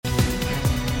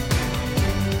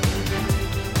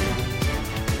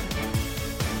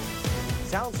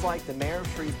sounds like the mayor of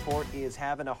Shreveport is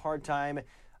having a hard time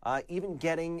even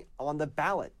getting on the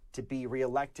ballot to be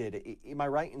reelected. Am I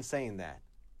right in saying that?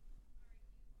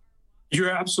 You're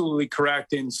absolutely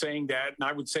correct in saying that. And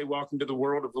I would say, welcome to the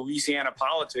world of Louisiana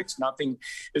politics. Nothing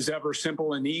is ever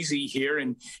simple and easy here.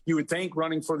 And you would think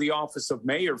running for the office of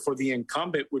mayor for the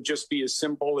incumbent would just be as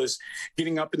simple as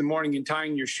getting up in the morning and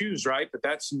tying your shoes, right? But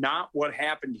that's not what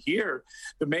happened here.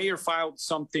 The mayor filed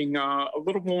something a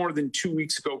little more than 2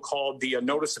 weeks ago called the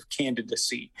Notice of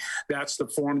Candidacy. That's the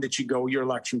form that you go, your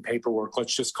election paperwork,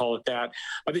 let's just call it that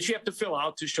you have to fill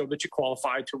out to show that you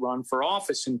qualify to run for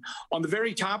office. And on the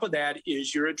very top of that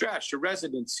is your address, your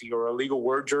residency, or a legal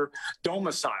word, your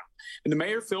domicile. And the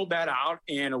mayor filled that out,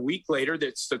 and a week later,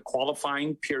 that's the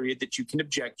qualifying period that you can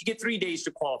object. You get 3 days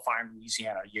to qualify in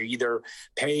Louisiana. You either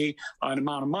pay an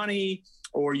amount of money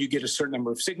or you get a certain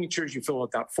number of signatures. You fill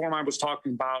out that form I was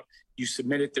talking about. You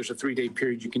submit it. There's a 3-day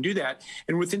period you can do that.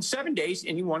 And within 7 days,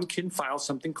 anyone can file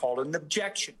something called an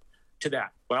objection to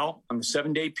that. Well, on the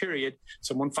 7-day period,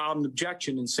 someone filed an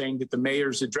objection in saying that the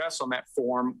mayor's address on that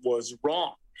form was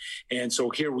wrong. And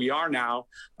so here we are now.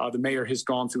 The mayor has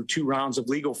gone through 2 rounds of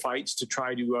legal fights to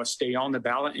try to stay on the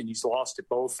ballot, and he's lost at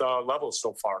both levels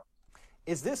so far.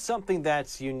 Is this something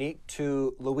that's unique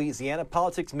to Louisiana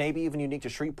politics, maybe even unique to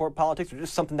Shreveport politics, or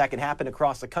just something that can happen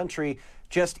across the country?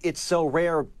 Just it's so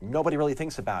rare, nobody really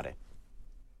thinks about it.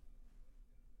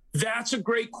 That's a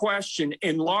great question.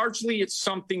 And largely it's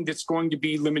something that's going to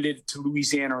be limited to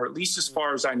Louisiana, or at least as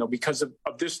far as I know, because of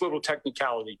this little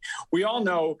technicality. We all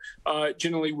know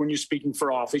generally when you're speaking for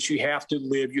office, you have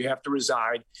to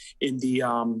reside in the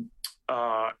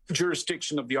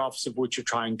jurisdiction of the office of which you're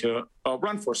trying to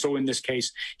run for. So in this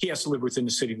case, he has to live within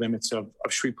the city limits of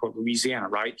Shreveport, Louisiana,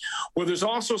 right? Well, there's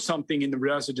also something in the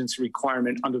residency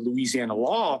requirement under Louisiana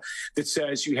law that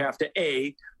says you have to,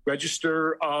 A,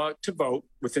 register to vote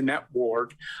within that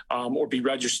ward, or be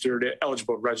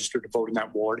eligible to register to vote in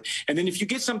that ward. And then if you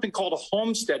get something called a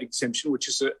homestead exemption, which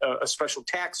is a special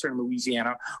tax here in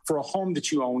Louisiana for a home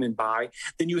that you own and buy,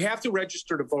 then you have to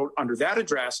register to vote under that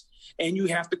address, and you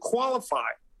have to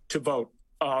qualify to vote,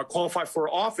 qualify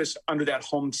for office under that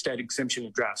homestead exemption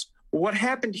address. Well, what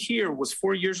happened here was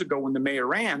 4 years ago when the mayor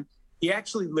ran, he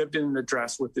actually lived in an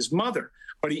address with his mother,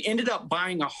 but he ended up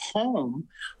buying a home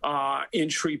in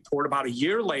Shreveport about a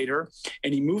year later,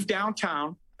 and he moved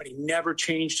downtown, but he never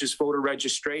changed his voter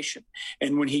registration.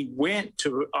 And when he went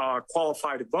to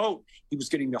qualify to vote, he was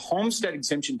getting the homestead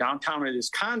exemption downtown at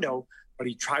his condo, but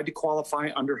he tried to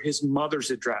qualify under his mother's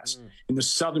address in the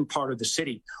southern part of the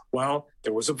city. Well,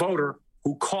 there was a voter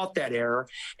who caught that error,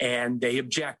 and they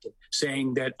objected,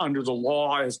 saying that under the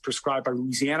law as prescribed by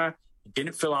Louisiana, you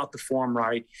didn't fill out the form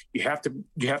right. You have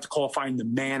to qualify in the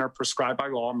manner prescribed by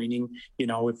law, meaning,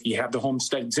 if you have the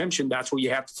homestead exemption, that's where you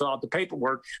have to fill out the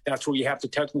paperwork. That's where you have to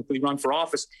technically run for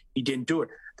office. He didn't do it.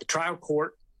 The trial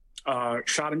court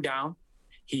shot him down.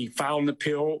 He filed an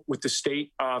appeal with the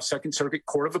state Second Circuit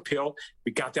Court of Appeal.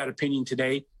 We got that opinion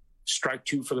today. Strike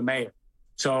 2 for the mayor.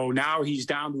 So now he's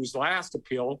down to his last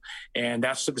appeal, and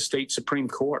that's to the state Supreme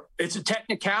Court. It's a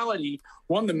technicality.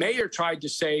 One, the mayor tried to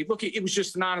say, look, it was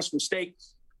just an honest mistake.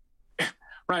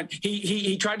 Right.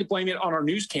 He tried to blame it on our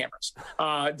news cameras.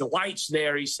 The lights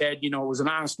there, he said, it was an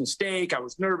honest mistake. I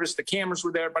was nervous. The cameras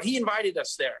were there, but he invited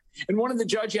us there. And one of the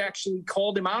judge actually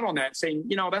called him out on that, saying,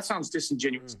 that sounds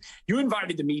disingenuous. You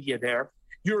invited the media there.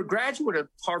 You're a graduate of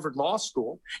Harvard Law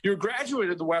School. You're a graduate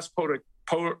of the West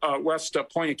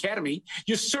Point Academy.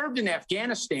 You served in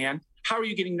Afghanistan. How are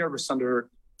you getting nervous under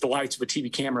the lights of a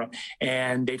TV camera?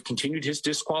 And they've continued his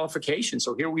disqualification.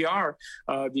 So here we are.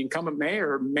 The incumbent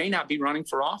mayor may not be running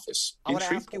for office. I want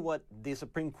to ask you what the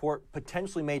Supreme Court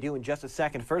potentially may do in just a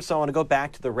second. First, I want to go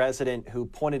back to the resident who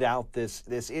pointed out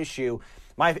this issue.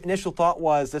 My initial thought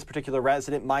was this particular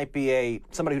resident might be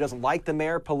somebody who doesn't like the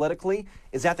mayor politically.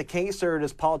 Is that the case, or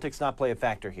does politics not play a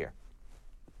factor here?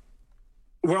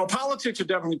 Well, politics are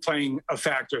definitely playing a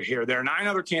factor here. There are 9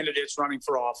 other candidates running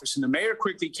for office, and the mayor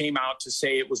quickly came out to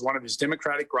say it was one of his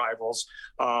Democratic rivals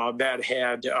that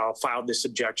had filed this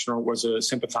objection, or was a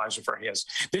sympathizer for his.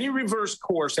 Then he reversed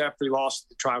course after he lost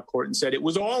the trial court and said it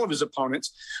was all of his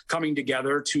opponents coming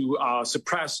together to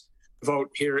suppress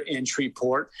vote here in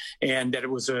Shreveport, and that it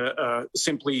was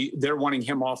simply they're wanting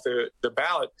him off the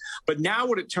ballot. But now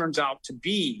what it turns out to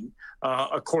be,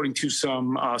 according to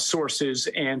some sources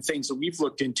and things that we've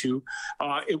looked into,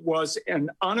 it was an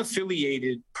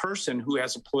unaffiliated person who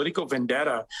has a political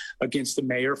vendetta against the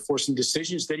mayor for some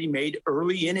decisions that he made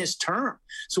early in his term.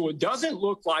 So it doesn't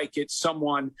look like it's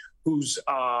someone who's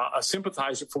a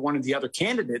sympathizer for one of the other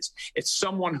candidates. It's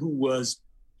someone who was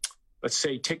let's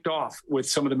say, ticked off with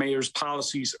some of the mayor's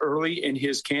policies early in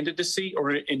his candidacy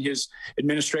or in his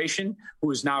administration, who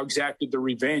has now exacted the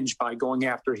revenge by going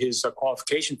after his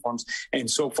qualification forms. And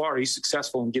so far, he's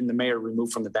successful in getting the mayor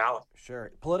removed from the ballot.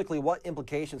 Sure. Politically, what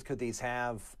implications could these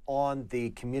have on the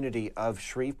community of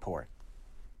Shreveport?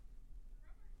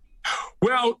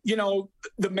 Well,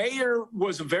 the mayor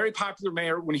was a very popular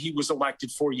mayor when he was elected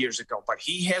 4 years ago, but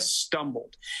he has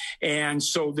stumbled. And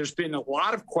so there's been a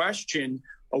lot of question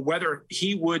of whether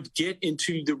he would get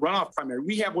into the runoff primary.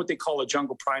 We have what they call a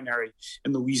jungle primary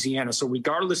in Louisiana. So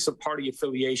regardless of party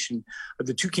affiliation,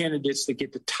 the two candidates that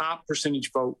get the top percentage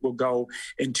vote will go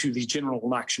into the general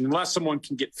election, unless someone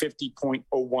can get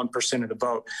 50.01% of the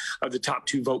vote. The top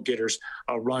two vote getters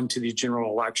run to the general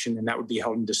election, and that would be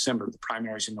held in December. The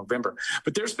primaries in November.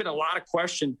 But there's been a lot of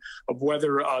question of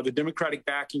whether the Democratic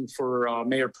backing for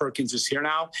Mayor Perkins is here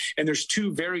now. And there's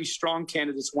two very strong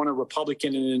candidates, one a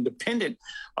Republican and an independent,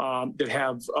 that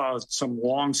have some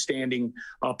long-standing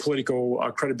political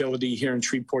credibility here in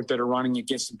Shreveport that are running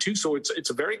against him too. So it's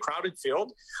a very crowded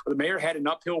field. The mayor had an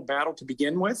uphill battle to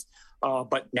begin with,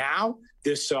 but now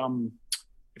this,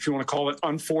 if you want to call it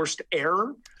unforced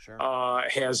error, Sure.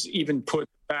 Has even put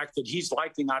the fact that he's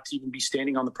likely not to even be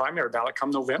standing on the primary ballot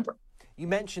come November. You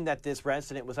mentioned that this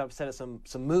resident was upset at some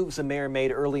moves the mayor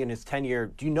made early in his tenure.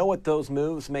 Do you know what those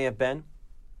moves may have been?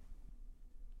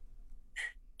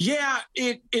 Yeah,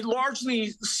 it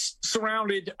largely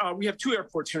surrounded, we have two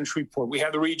airports here in Shreveport. We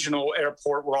have the regional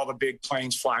airport where all the big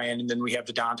planes fly in, and then we have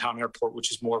the downtown airport,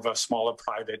 which is more of a smaller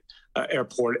private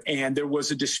airport. And there was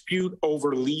a dispute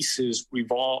over leases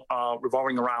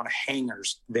revolving around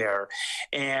hangars there.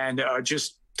 And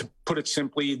just to put it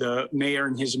simply, the mayor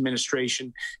and his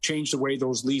administration changed the way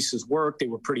those leases work. They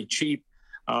were pretty cheap.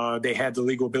 They had the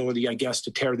legal ability, I guess,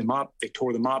 to tear them up. They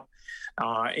tore them up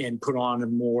and put on a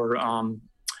more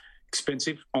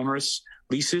expensive, onerous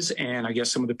leases. And I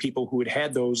guess some of the people who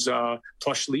had those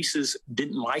plush leases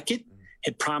didn't like it,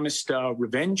 had promised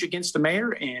revenge against the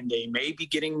mayor, and they may be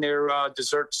getting their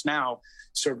desserts now,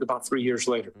 served about 3 years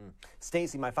later.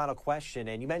 Stacey, my final question,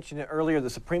 and you mentioned it earlier, the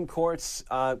Supreme Court's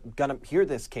going to hear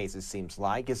this case, it seems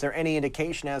like. Is there any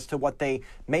indication as to what they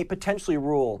may potentially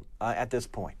rule at this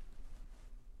point?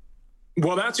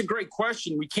 Well, that's a great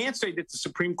question. We can't say that the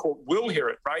Supreme Court will hear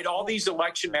it, right? All these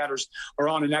election matters are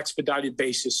on an expedited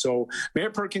basis. So Mayor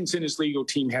Perkins and his legal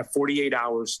team have 48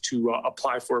 hours to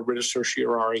apply for a writ of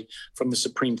certiorari from the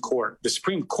Supreme Court. The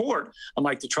Supreme Court,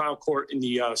 unlike the trial court in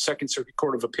the Second Circuit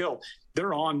Court of Appeal,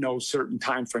 they're on no certain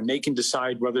time frame. They can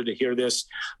decide whether to hear this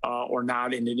or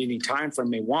not in any time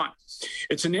frame they want.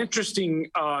 It's an interesting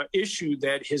issue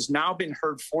that has now been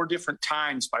heard 4 different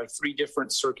times by 3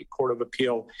 different Circuit Court of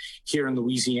Appeal here in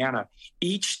Louisiana.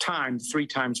 Each time, 3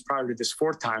 times prior to this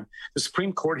 4th time, the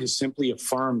Supreme Court has simply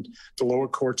affirmed the lower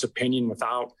court's opinion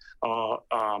without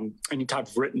any type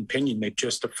of written opinion. They've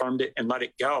just affirmed it and let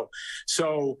it go.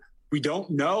 So we don't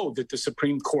know that the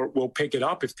Supreme Court will pick it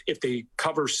up. If they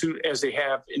cover suit as they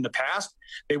have in the past,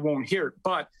 they won't hear it.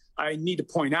 But I need to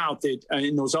point out that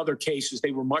in those other cases,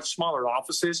 they were much smaller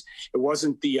offices. It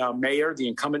wasn't the mayor, the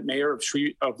incumbent mayor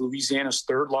of Louisiana's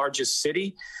 3rd largest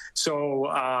city.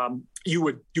 So you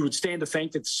would stand to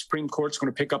think that the Supreme Court's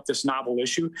going to pick up this novel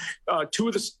issue. 2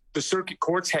 of the circuit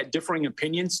courts had differing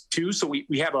opinions too. So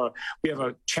we have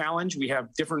a challenge. We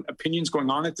have different opinions going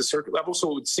on at the circuit level.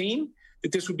 So it would seem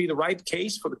that this would be the right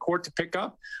case for the court to pick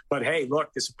up. But hey,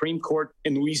 look, the Supreme Court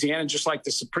in Louisiana, just like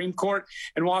the Supreme Court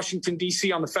in Washington,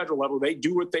 D.C. on the federal level, they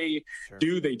do what they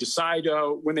do. They decide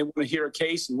when they want to hear a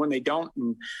case and when they don't.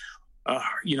 And,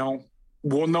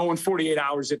 we'll know in 48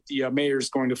 hours if the mayor is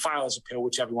going to file his appeal,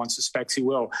 which everyone suspects he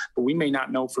will. But we may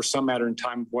not know for some matter in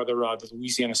time whether the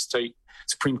Louisiana State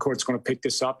Supreme Court is going to pick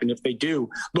this up. And if they do,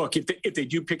 look, if they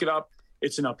do pick it up,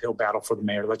 it's an uphill battle for the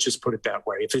mayor. Let's just put it that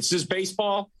way. If it's his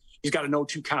baseball, he's got a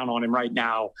 0-2 count on him right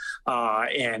now,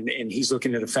 and he's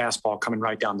looking at a fastball coming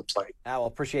right down the plate. I will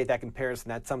appreciate that comparison.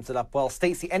 That sums it up well.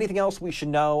 Stacey, anything else we should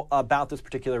know about this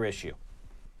particular issue?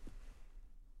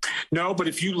 No, but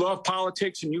if you love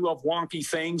politics and you love wonky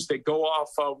things that go off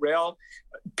rail,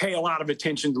 pay a lot of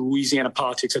attention to Louisiana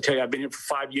politics. I tell you, I've been here for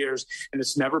 5 years, and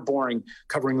it's never boring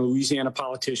covering Louisiana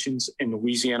politicians and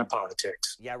Louisiana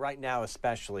politics. Yeah, right now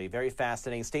especially. Very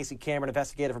fascinating. Stacey Cameron,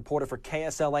 investigative reporter for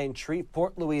KSLA in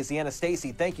Shreveport, Louisiana.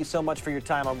 Stacey, thank you so much for your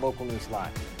time on Local News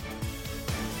Live.